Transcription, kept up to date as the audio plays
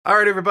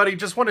Alright everybody,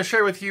 just want to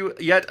share with you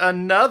yet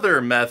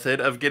another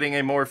method of getting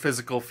a more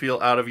physical feel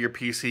out of your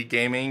PC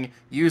gaming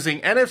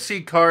using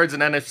NFC cards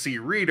and NFC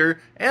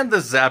reader and the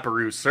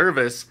Zaparoo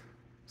service.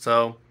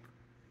 So,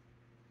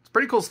 it's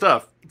pretty cool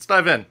stuff. Let's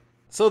dive in.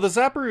 So the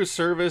Zaparoo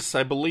service,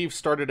 I believe,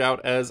 started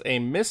out as a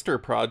Mister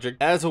project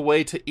as a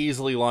way to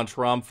easily launch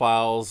ROM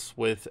files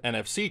with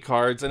NFC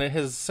cards, and it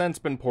has since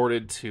been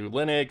ported to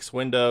Linux,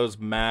 Windows,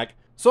 Mac.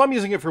 So I'm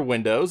using it for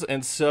Windows,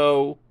 and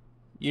so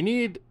you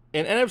need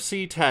an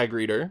NFC tag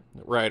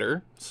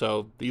writer.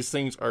 So these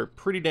things are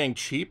pretty dang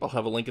cheap. I'll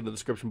have a link in the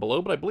description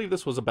below, but I believe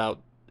this was about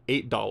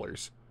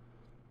 $8.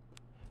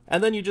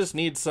 And then you just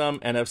need some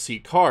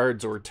NFC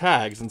cards or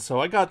tags, and so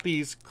I got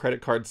these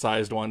credit card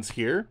sized ones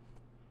here,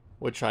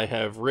 which I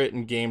have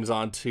written games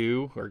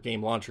onto, or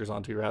game launchers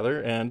onto rather,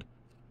 and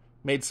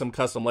made some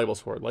custom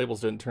labels for it.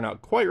 Labels didn't turn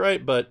out quite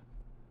right, but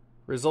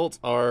results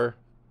are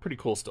pretty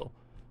cool still.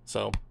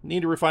 So,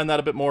 need to refine that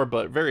a bit more,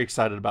 but very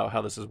excited about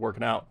how this is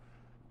working out.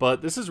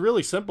 But this is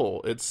really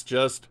simple. It's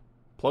just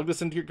plug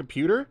this into your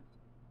computer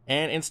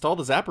and install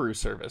the Zaparoo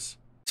service.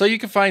 So you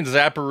can find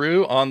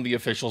Zaparoo on the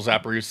official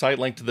Zaparoo site.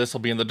 Link to this will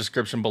be in the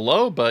description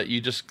below, but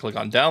you just click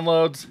on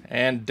downloads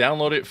and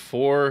download it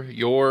for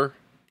your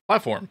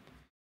platform.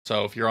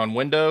 So if you're on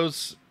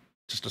Windows,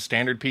 just a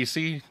standard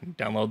PC,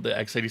 download the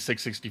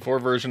x86-64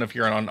 version. If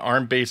you're on an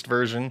ARM-based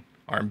version,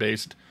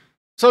 ARM-based.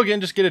 So again,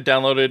 just get it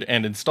downloaded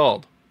and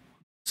installed.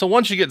 So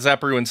once you get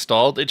Zaparoo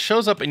installed, it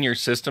shows up in your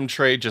system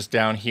tray just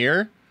down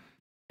here.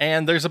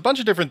 And there's a bunch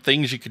of different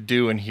things you could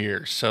do in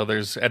here. So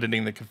there's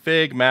editing the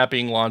config,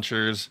 mapping,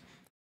 launchers,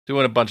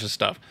 doing a bunch of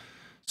stuff.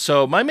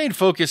 So my main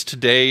focus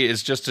today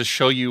is just to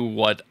show you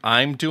what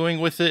I'm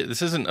doing with it.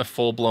 This isn't a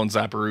full-blown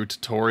Zaparoo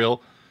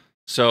tutorial.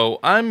 So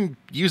I'm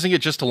using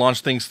it just to launch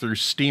things through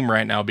Steam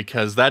right now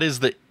because that is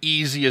the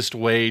easiest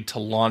way to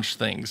launch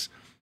things.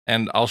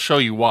 And I'll show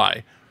you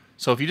why.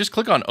 So if you just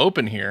click on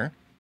open here,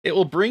 it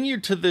will bring you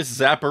to this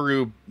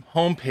Zaparoo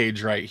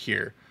homepage right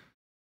here.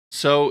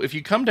 So if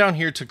you come down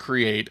here to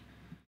create,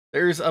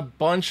 there's a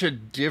bunch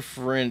of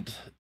different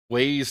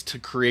ways to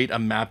create a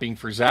mapping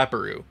for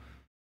Zaparoo.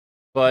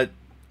 But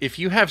if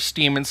you have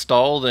Steam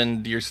installed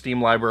and your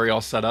Steam library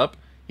all set up,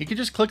 you can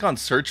just click on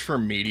search for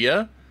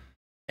media.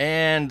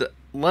 And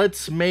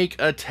let's make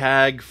a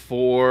tag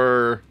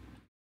for,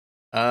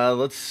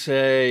 let's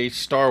say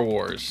Star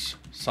Wars,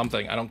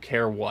 something, I don't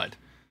care what.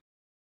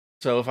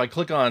 So if I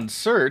click on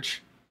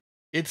search,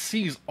 it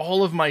sees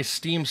all of my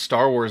Steam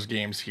Star Wars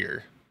games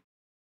here.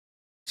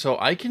 So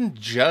I can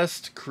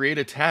just create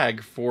a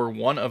tag for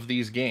one of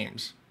these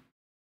games.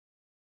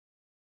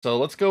 So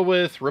let's go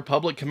with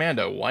Republic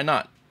Commando, why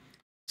not?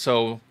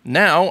 So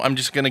now I'm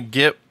just going to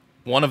get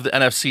one of the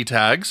NFC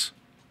tags.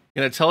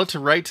 I'm going to tell it to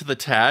write to the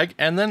tag,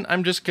 and then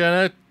I'm just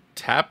going to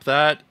tap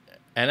that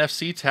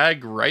NFC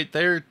tag right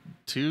there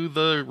to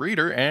the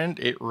reader, and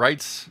it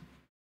writes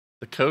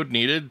the code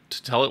needed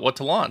to tell it what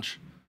to launch.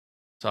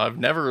 So I've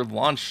never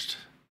launched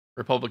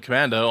Republic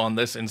Commando on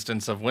this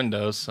instance of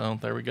Windows, so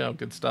there we go,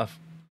 good stuff.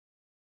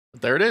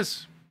 But there it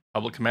is.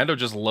 Republic Commando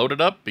just loaded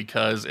up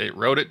because it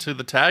wrote it to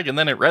the tag, and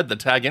then it read the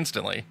tag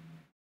instantly.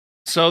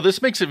 So this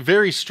makes it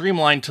very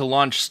streamlined to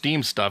launch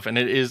Steam stuff, and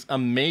it is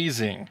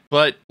amazing.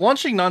 But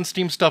launching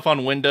non-Steam stuff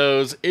on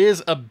Windows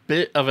is a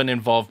bit of an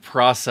involved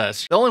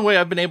process. The only way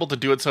I've been able to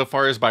do it so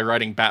far is by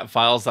writing bat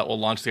files that will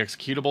launch the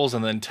executables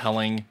and then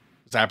telling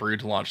Zaparoo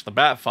to launch the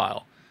bat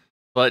file.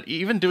 But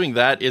even doing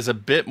that is a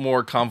bit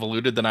more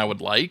convoluted than I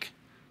would like.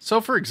 So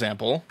for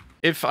example,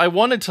 if I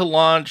wanted to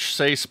launch,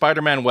 say,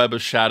 Spider-Man Web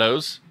of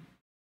Shadows,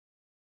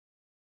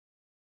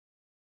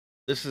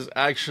 this is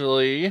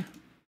actually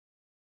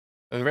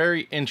a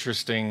very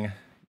interesting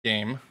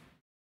game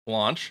to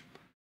launch,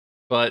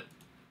 but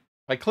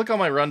if I click on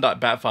my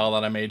run.bat file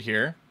that I made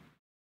here,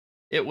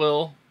 it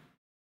will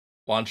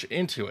launch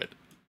into it.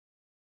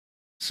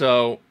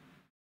 So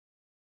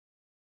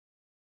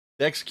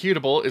the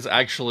executable is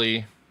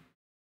actually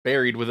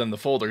buried within the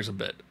folders a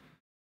bit.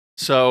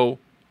 So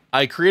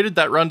I created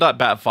that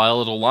run.bat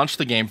file, it'll launch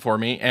the game for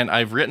me, and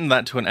I've written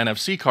that to an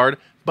NFC card,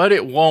 but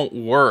it won't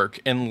work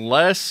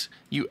unless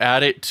you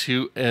add it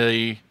to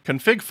a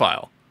config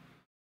file.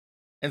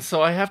 And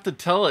so I have to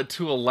tell it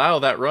to allow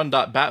that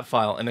run.bat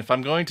file. And if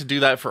I'm going to do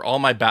that for all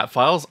my bat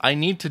files, I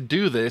need to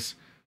do this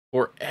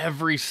for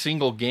every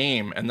single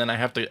game. And then I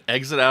have to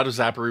exit out of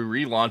Zaparoo,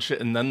 relaunch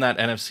it, and then that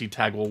NFC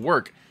tag will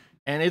work.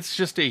 And it's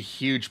just a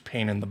huge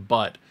pain in the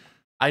butt.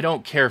 I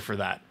don't care for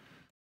that.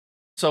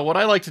 So what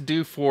I like to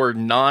do for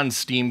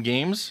non-Steam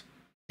games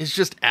is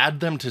just add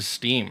them to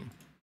Steam.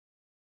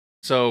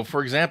 So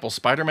for example,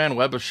 Spider-Man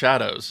Web of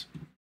Shadows. I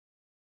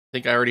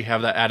think I already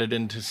have that added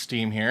into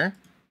Steam here.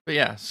 But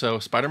yeah, so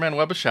Spider-Man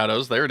Web of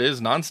Shadows, there it is,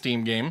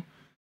 non-Steam game.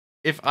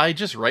 If I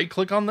just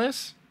right-click on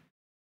this,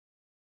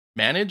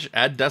 manage,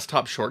 add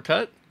desktop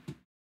shortcut,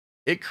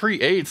 it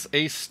creates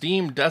a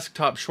Steam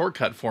desktop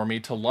shortcut for me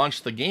to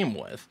launch the game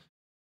with.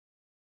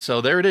 So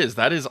there it is.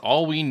 That is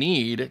all we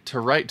need to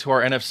write to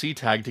our NFC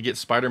tag to get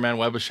Spider-Man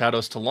Web of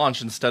Shadows to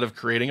launch instead of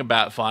creating a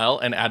bat file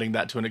and adding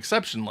that to an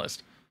exception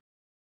list.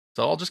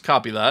 So I'll just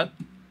copy that.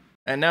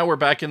 And now we're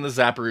back in the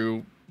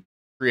Zaparoo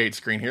create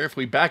screen here. If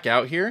we back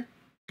out here,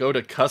 go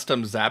to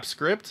custom zap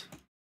script,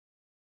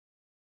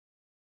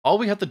 all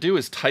we have to do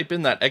is type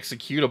in that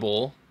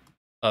executable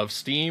of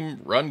Steam,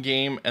 run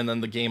game, and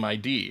then the game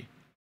ID.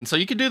 And so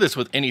you could do this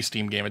with any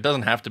Steam game. It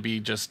doesn't have to be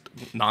just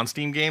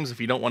non-Steam games. If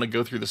you don't want to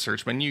go through the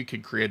search menu, you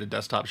could create a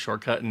desktop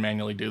shortcut and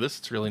manually do this.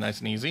 It's really nice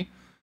and easy.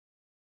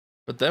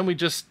 But then we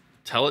just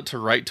tell it to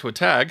write to a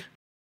tag.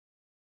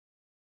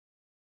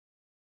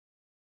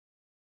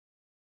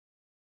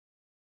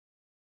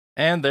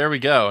 And there we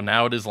go.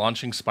 Now it is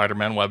launching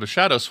Spider-Man Web of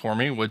Shadows for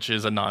me, which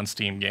is a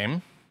non-Steam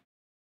game.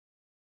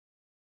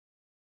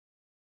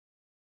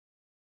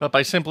 But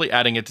by simply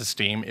adding it to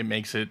Steam, it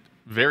makes it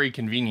very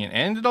convenient,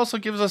 and it also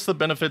gives us the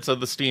benefits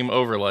of the Steam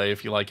overlay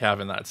if you like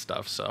having that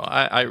stuff. So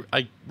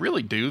I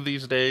really do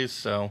these days,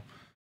 so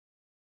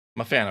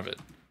I'm a fan of it.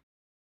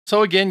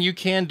 So again, you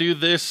can do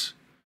this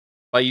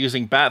by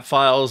using bat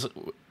files,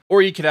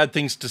 or you could add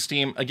things to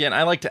Steam. Again,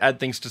 I like to add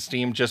things to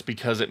Steam just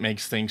because it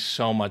makes things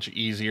so much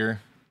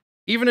easier.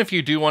 Even if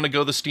you do want to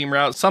go the Steam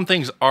route, some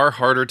things are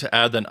harder to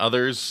add than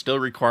others, still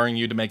requiring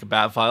you to make a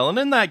bat file, and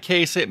in that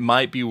case, it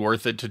might be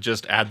worth it to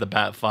just add the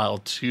bat file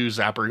to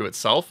Zaparoo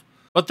itself.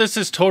 But this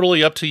is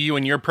totally up to you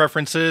and your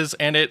preferences,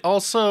 and it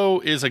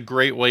also is a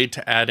great way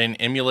to add in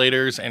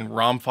emulators and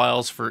ROM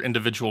files for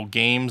individual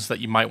games that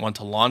you might want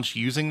to launch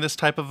using this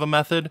type of a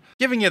method,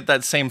 giving it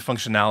that same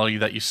functionality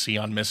that you see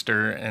on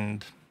Mister,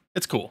 and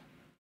it's cool.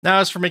 Now,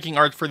 as for making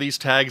art for these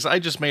tags, I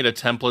just made a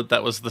template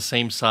that was the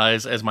same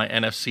size as my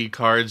NFC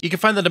cards. You can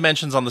find the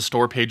dimensions on the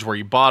store page where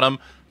you bought them,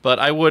 but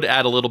I would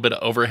add a little bit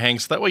of overhang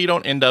so that way you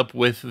don't end up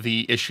with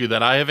the issue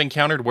that I have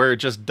encountered where it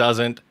just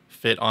doesn't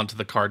fit onto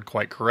the card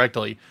quite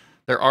correctly.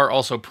 There are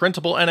also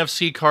printable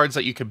NFC cards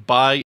that you could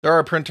buy. There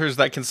are printers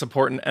that can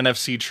support an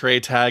NFC tray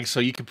tag, so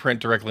you can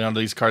print directly onto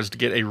these cards to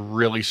get a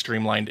really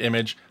streamlined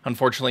image.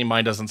 Unfortunately,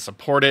 mine doesn't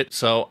support it,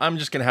 so I'm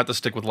just going to have to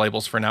stick with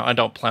labels for now. I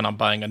don't plan on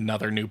buying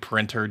another new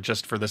printer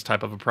just for this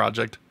type of a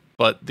project.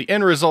 But the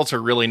end results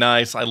are really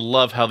nice. I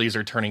love how these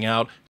are turning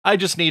out. I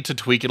just need to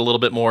tweak it a little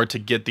bit more to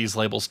get these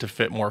labels to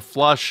fit more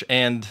flush,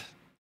 and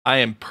I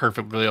am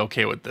perfectly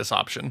okay with this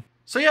option.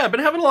 So yeah, I've been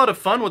having a lot of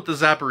fun with the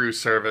Zaparoo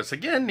service.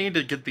 Again, need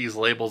to get these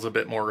labels a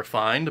bit more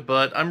refined,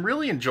 but I'm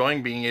really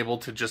enjoying being able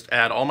to just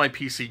add all my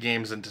PC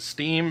games into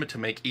Steam to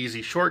make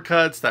easy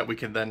shortcuts that we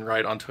can then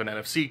write onto an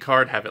NFC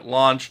card, have it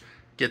launch,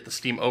 get the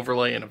Steam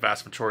overlay in a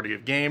vast majority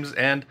of games,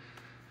 and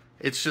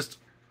it's just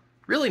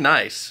really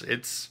nice.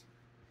 It's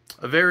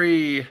a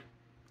very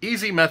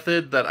easy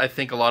method that I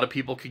think a lot of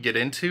people could get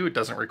into. It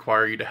doesn't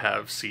require you to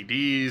have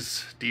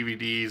CDs,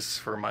 DVDs.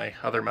 For my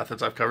other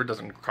methods I've covered, it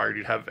doesn't require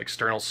you to have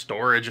external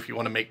storage if you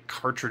want to make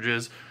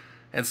cartridges.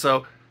 And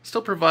so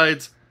still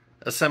provides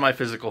a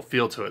semi-physical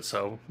feel to it.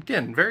 So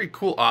again, very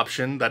cool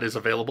option that is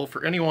available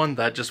for anyone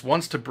that just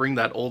wants to bring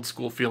that old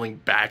school feeling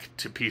back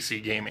to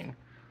PC gaming.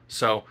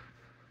 So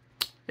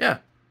yeah,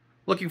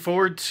 looking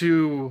forward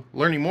to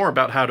learning more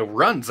about how to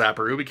run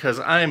Zaparoo, because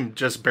I'm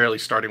just barely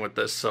starting with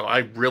this, so I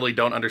really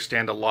don't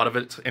understand a lot of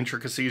its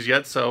intricacies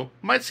yet, so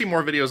might see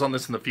more videos on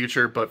this in the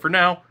future, but for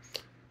now,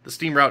 the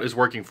Steam route is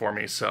working for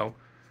me, so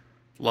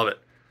love it.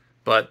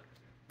 But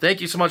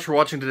thank you so much for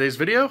watching today's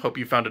video. Hope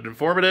you found it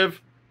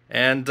informative,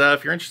 and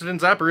if you're interested in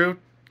Zaparoo,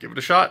 give it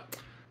a shot.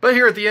 But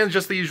here at the end,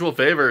 just the usual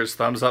favors.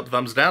 Thumbs up,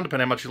 thumbs down,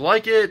 depending on how much you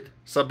like it,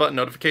 sub button,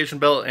 notification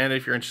bell, and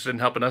if you're interested in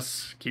helping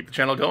us keep the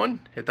channel going,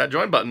 hit that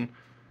join button.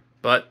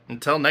 But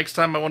until next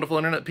time, my wonderful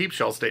internet peeps,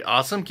 y'all stay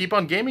awesome, keep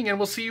on gaming, and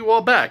we'll see you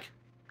all back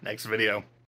next video.